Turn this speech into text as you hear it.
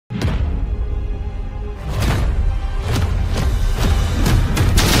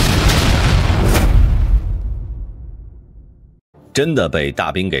真的被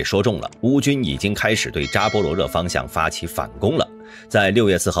大兵给说中了，乌军已经开始对扎波罗热方向发起反攻了。在6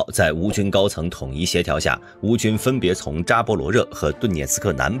月4号，在乌军高层统一协调下，乌军分别从扎波罗热和顿涅茨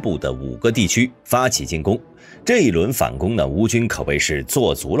克南部的5个地区发起进攻。这一轮反攻呢，乌军可谓是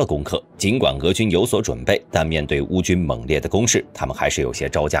做足了功课。尽管俄军有所准备，但面对乌军猛烈的攻势，他们还是有些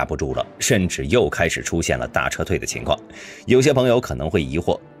招架不住了，甚至又开始出现了大撤退的情况。有些朋友可能会疑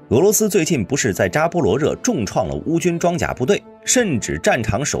惑，俄罗斯最近不是在扎波罗热重创了乌军装甲部队，甚至战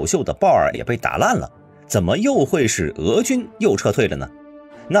场首秀的豹2也被打烂了，怎么又会是俄军又撤退了呢？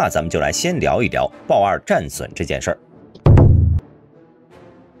那咱们就来先聊一聊豹2战损这件事儿。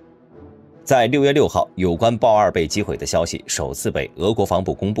在6月6号，有关豹2被击毁的消息首次被俄国防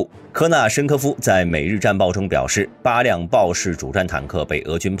部公布。科纳申科夫在《每日战报》中表示，8辆豹式主战坦克被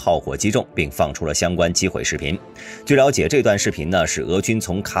俄军炮火击中，并放出了相关击毁视频。据了解，这段视频呢是俄军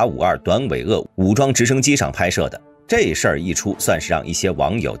从卡52短尾鳄武装直升机上拍摄的。这事儿一出，算是让一些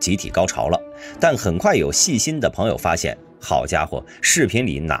网友集体高潮了。但很快有细心的朋友发现，好家伙，视频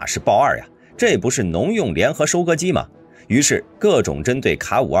里哪是豹2呀？这不是农用联合收割机吗？于是，各种针对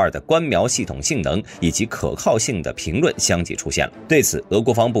卡52的观瞄系统性能以及可靠性的评论相继出现了。对此，俄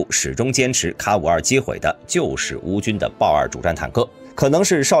国防部始终坚持卡52击毁的就是乌军的豹2主战坦克。可能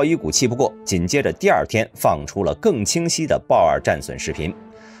是绍伊古气不过，紧接着第2天放出了更清晰的豹2战损视频。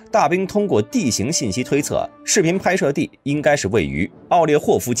大兵通过地形信息推测，视频拍摄地应该是位于奥列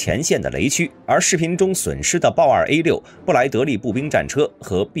霍夫前线的雷区，而视频中损失的豹2 A6 布莱德利步兵战车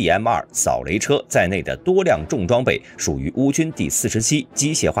和 BM2 扫雷车在内的多辆重装备属于乌军第47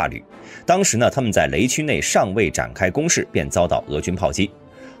机械化旅。当时呢，他们在雷区内尚未展开攻势，便遭到俄军炮击。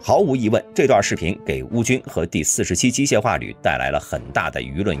毫无疑问，这段视频给乌军和第47机械化旅带来了很大的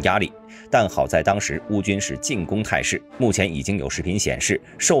舆论压力。但好在当时乌军是进攻态势，目前已经有视频显示，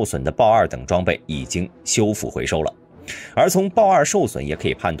受损的豹2等装备已经修复回收了。而从豹2受损也可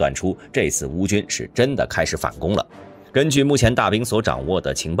以判断出，这次乌军是真的开始反攻了。根据目前大兵所掌握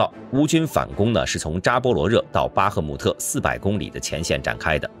的情报，乌军反攻呢是从扎波罗热到巴赫穆特400公里的前线展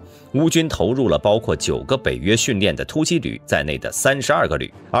开的。乌军投入了包括9个北约训练的突击旅在内的32个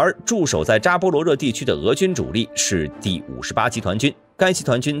旅，而驻守在扎波罗热地区的俄军主力是第58集团军。该集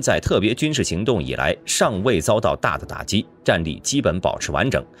团军在特别军事行动以来尚未遭到大的打击，战力基本保持完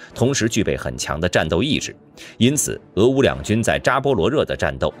整，同时具备很强的战斗意志。因此，俄乌两军在扎波罗热的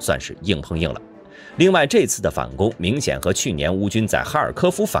战斗算是硬碰硬了。另外，这次的反攻明显和去年乌军在哈尔科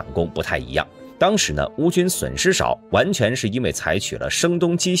夫反攻不太一样。当时呢，乌军损失少，完全是因为采取了声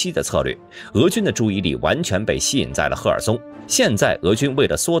东击西的策略，俄军的注意力完全被吸引在了赫尔松。现在俄军为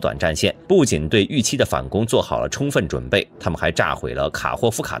了缩短战线，不仅对预期的反攻做好了充分准备，他们还炸毁了卡霍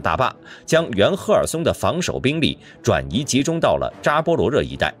夫卡大坝，将原赫尔松的防守兵力转移集中到了扎波罗热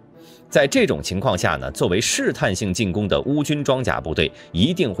一带。在这种情况下呢，作为试探性进攻的乌军装甲部队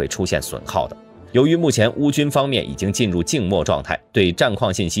一定会出现损耗的。由于目前乌军方面已经进入静默状态，对战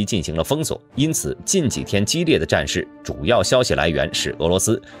况信息进行了封锁，因此近几天激烈的战事主要消息来源是俄罗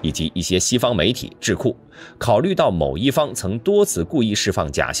斯以及一些西方媒体智库。考虑到某一方曾多次故意释放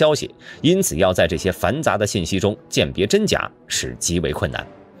假消息，因此要在这些繁杂的信息中鉴别真假是极为困难。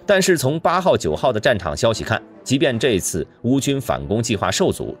但是从8号、9号的战场消息看，即便这次乌军反攻计划受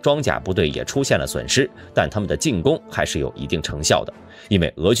阻，装甲部队也出现了损失，但他们的进攻还是有一定成效的，因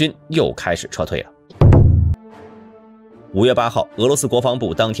为俄军又开始撤退了。5月8号，俄罗斯国防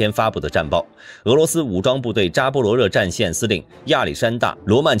部当天发布的战报，俄罗斯武装部队扎波罗热战线司令亚历山大·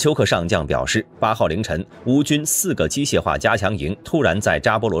罗曼丘克上将表示，8号凌晨，乌军4个机械化加强营突然在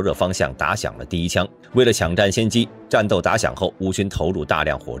扎波罗热方向打响了第一枪。为了抢占先机，战斗打响后，乌军投入大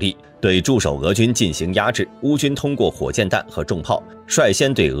量火力，对驻守俄军进行压制。乌军通过火箭弹和重炮，率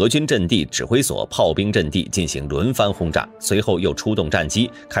先对俄军阵地、指挥所、炮兵阵地进行轮番轰炸，随后又出动战机，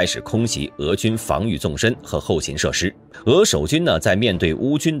开始空袭俄军防御纵深和后勤设施。俄守军呢，在面对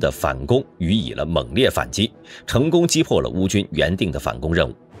乌军的反攻，予以了猛烈反击，成功击破了乌军原定的反攻任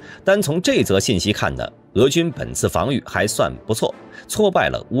务。单从这则信息看呢，俄军本次防御还算不错，挫败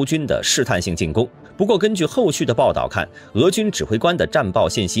了乌军的试探性进攻。不过根据后续的报道看，俄军指挥官的战报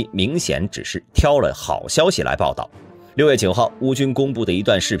信息明显只是挑了好消息来报道。6月9号，乌军公布的一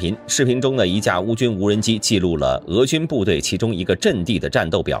段视频，视频中的一架乌军无人机记录了俄军部队其中一个阵地的战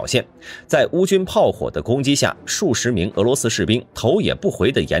斗表现。在乌军炮火的攻击下，数十名俄罗斯士兵头也不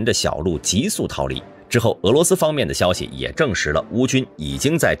回地沿着小路急速逃离。之后，俄罗斯方面的消息也证实了乌军已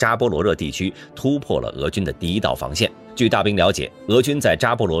经在扎波罗热地区突破了俄军的第1道防线。据大兵了解，俄军在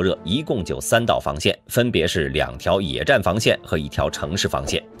扎波罗热一共就3道防线，分别是2条野战防线和1条城市防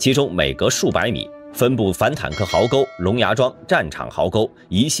线，其中每隔数百米分布反坦克壕沟、龙牙桩、战场壕沟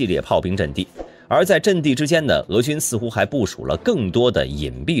一系列炮兵阵地。而在阵地之间呢，俄军似乎还部署了更多的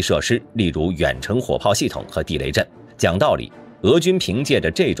隐蔽设施，例如远程火炮系统和地雷阵。讲道理，俄军凭借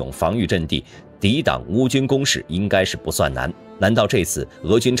着这种防御阵地抵挡乌军攻势应该是不算难。难道这次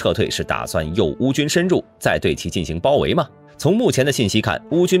俄军撤退是打算诱乌军深入，再对其进行包围吗？从目前的信息看，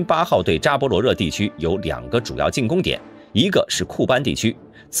乌军8号对扎波罗热地区有2个主要进攻点，一个是库班地区，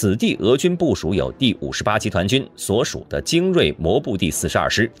此地俄军部署有第58集团军所属的精锐摩步第42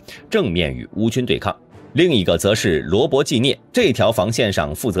师，正面与乌军对抗。另一个则是罗伯季涅，这条防线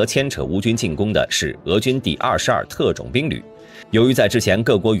上负责牵扯乌军进攻的是俄军第22特种兵旅。由于在之前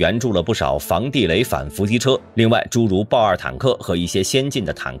各国援助了不少防地雷反伏击车，另外诸如豹2坦克和一些先进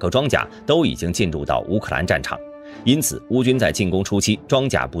的坦克装甲都已经进入到乌克兰战场，因此乌军在进攻初期装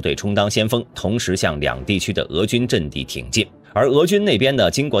甲部队充当先锋，同时向两地区的俄军阵地挺进。而俄军那边呢，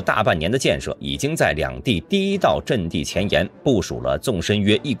经过大半年的建设，已经在两地第一道阵地前沿部署了纵深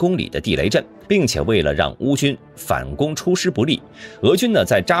约1公里的地雷阵，并且为了让乌军反攻出师不利，俄军呢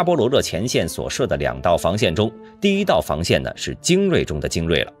在扎波罗热前线所设的2道防线中，第一道防线呢是精锐中的精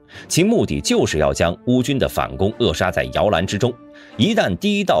锐了，其目的就是要将乌军的反攻扼杀在摇篮之中。一旦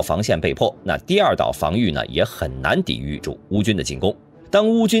第一道防线被破，那第2道防御呢也很难抵御住乌军的进攻。当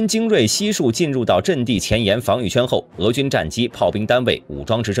乌军精锐悉数进入到阵地前沿防御圈后，俄军战机、炮兵单位、武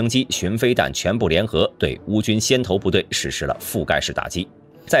装直升机、巡飞弹全部联合，对乌军先头部队实施了覆盖式打击。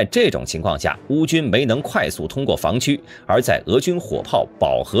在这种情况下，乌军没能快速通过防区，而在俄军火炮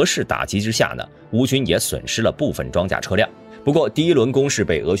饱和式打击之下呢，乌军也损失了部分装甲车辆。不过第一轮攻势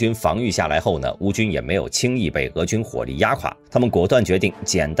被俄军防御下来后呢，乌军也没有轻易被俄军火力压垮，他们果断决定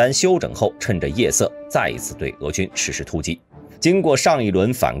简单休整后，趁着夜色再一次对俄军实施突击。经过上一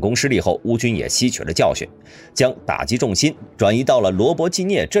轮反攻失利后，乌军也吸取了教训，将打击重心转移到了罗伯季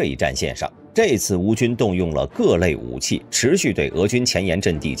涅这一战线上。这次乌军动用了各类武器，持续对俄军前沿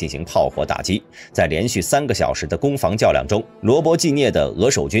阵地进行炮火打击。在连续3个小时的攻防较量中，罗伯季涅的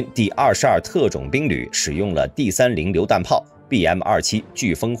俄守军第22特种兵旅使用了第30榴弹炮、BM27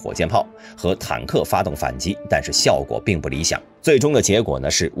 飓风火箭炮和坦克发动反击，但是效果并不理想。最终的结果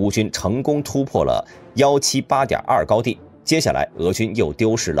呢，是乌军成功突破了178.2高地。接下来，俄军又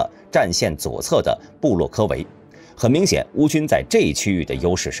丢失了战线左侧的布洛科维。很明显，乌军在这一区域的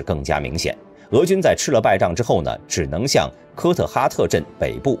优势是更加明显。俄军在吃了败仗之后呢，只能向科特哈特镇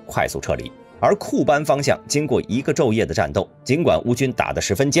北部快速撤离。而库班方向经过1个昼夜的战斗，尽管乌军打得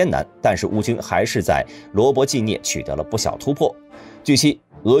十分艰难，但是乌军还是在罗伯季涅取得了不小突破。据悉，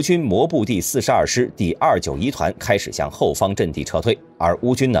俄军摩步第42师第291团开始向后方阵地撤退，而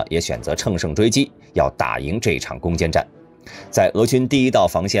乌军呢也选择乘胜追击，要打赢这场攻坚战。在俄军第1道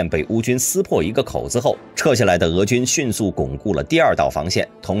防线被乌军撕破1个口子后，撤下来的俄军迅速巩固了第2道防线，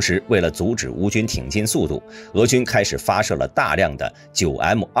同时为了阻止乌军挺进速度，俄军开始发射了大量的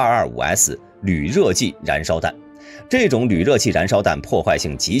 9M225S 铝热剂燃烧弹。这种铝热气燃烧弹破坏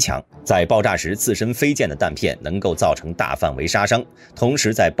性极强，在爆炸时自身飞溅的弹片能够造成大范围杀伤，同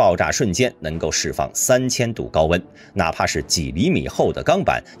时在爆炸瞬间能够释放3000度高温，哪怕是几厘米厚的钢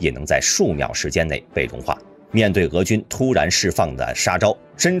板也能在数秒时间内被融化。面对俄军突然释放的杀招，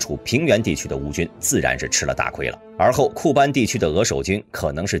身处平原地区的乌军自然是吃了大亏了。而后库班地区的俄守军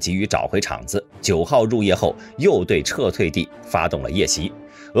可能是急于找回场子，9号入夜后又对撤退地发动了夜袭。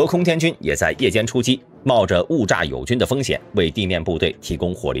俄空天军也在夜间出击，冒着误炸友军的风险为地面部队提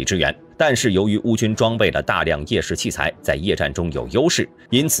供火力支援。但是由于乌军装备了大量夜视器材，在夜战中有优势，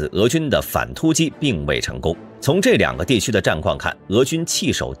因此俄军的反突击并未成功。从这2个地区的战况看，俄军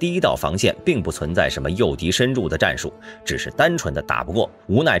弃守第1道防线并不存在什么诱敌深入的战术，只是单纯的打不过，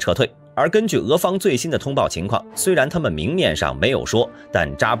无奈撤退。而根据俄方最新的通报情况，虽然他们明面上没有说，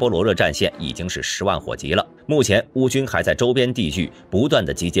但扎波罗热战线已经是10万火急了。目前乌军还在周边地区不断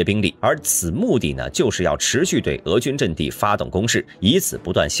的集结兵力，而此目的呢，就是要持续对俄军阵地发动攻势，以此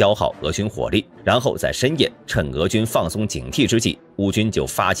不断消耗俄军火力，然后在深夜趁俄军放松警惕之际，乌军就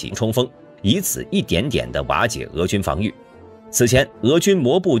发起冲锋，以此一点点的瓦解俄军防御。此前，俄军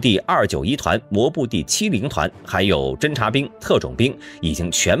摩步第291团、摩步第70团，还有侦察兵、特种兵已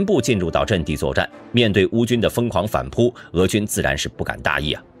经全部进入到阵地作战。面对乌军的疯狂反扑，俄军自然是不敢大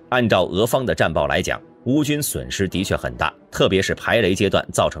意啊。按照俄方的战报来讲，乌军损失的确很大，特别是排雷阶段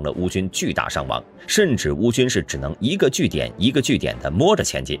造成了乌军巨大伤亡，甚至乌军是只能一个据点一个据点的摸着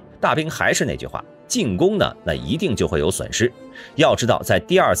前进。大兵还是那句话，进攻呢，那一定就会有损失。要知道，在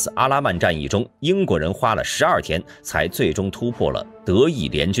第2次阿拉曼战役中，英国人花了12天才最终突破了德意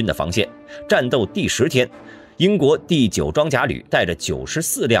联军的防线。战斗第10天，英国第9装甲旅带着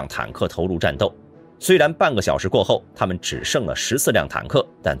94辆坦克投入战斗。虽然半个小时过后，他们只剩了14辆坦克，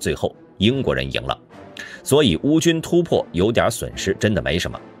但最后英国人赢了。所以乌军突破有点损失，真的没什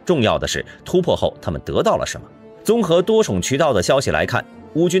么。重要的是突破后他们得到了什么。综合多种渠道的消息来看，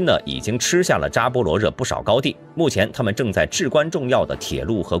乌军呢已经吃下了扎波罗热不少高地，目前他们正在至关重要的铁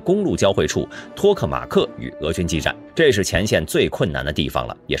路和公路交汇处托克马克与俄军激战，这是前线最困难的地方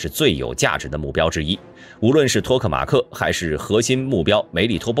了，也是最有价值的目标之一。无论是托克马克还是核心目标梅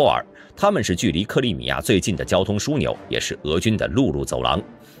利托波尔，他们是距离克里米亚最近的交通枢纽，也是俄军的陆路走廊，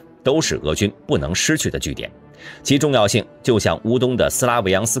都是俄军不能失去的据点。其重要性就像乌东的斯拉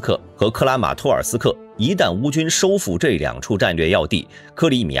维扬斯克和克拉马托尔斯克，一旦乌军收复这两处战略要地，克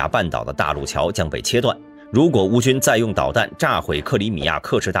里米亚半岛的大陆桥将被切断。如果乌军再用导弹炸毁克里米亚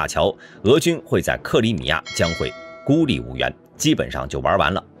克赤大桥，俄军会在克里米亚将会孤立无援，基本上就玩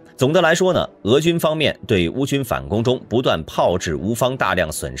完了。总的来说呢，俄军方面对乌军反攻中不断炮制乌方大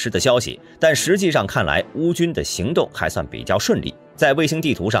量损失的消息，但实际上看来乌军的行动还算比较顺利。在卫星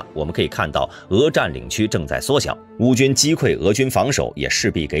地图上，我们可以看到俄占领区正在缩小，乌军击溃俄军防守也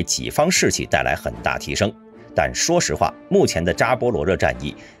势必给己方士气带来很大提升。但说实话，目前的扎波罗热战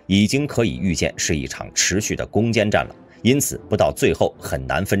役已经可以预见是一场持续的攻坚战了，因此不到最后很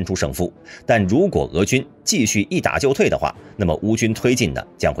难分出胜负。但如果俄军继续一打就退的话，那么乌军推进呢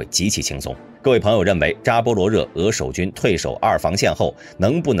将会极其轻松。各位朋友认为扎波罗热俄守军退守2防线后，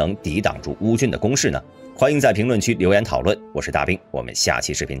能不能抵挡住乌军的攻势呢？欢迎在评论区留言讨论。我是大兵，我们下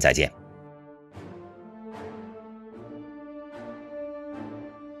期视频再见。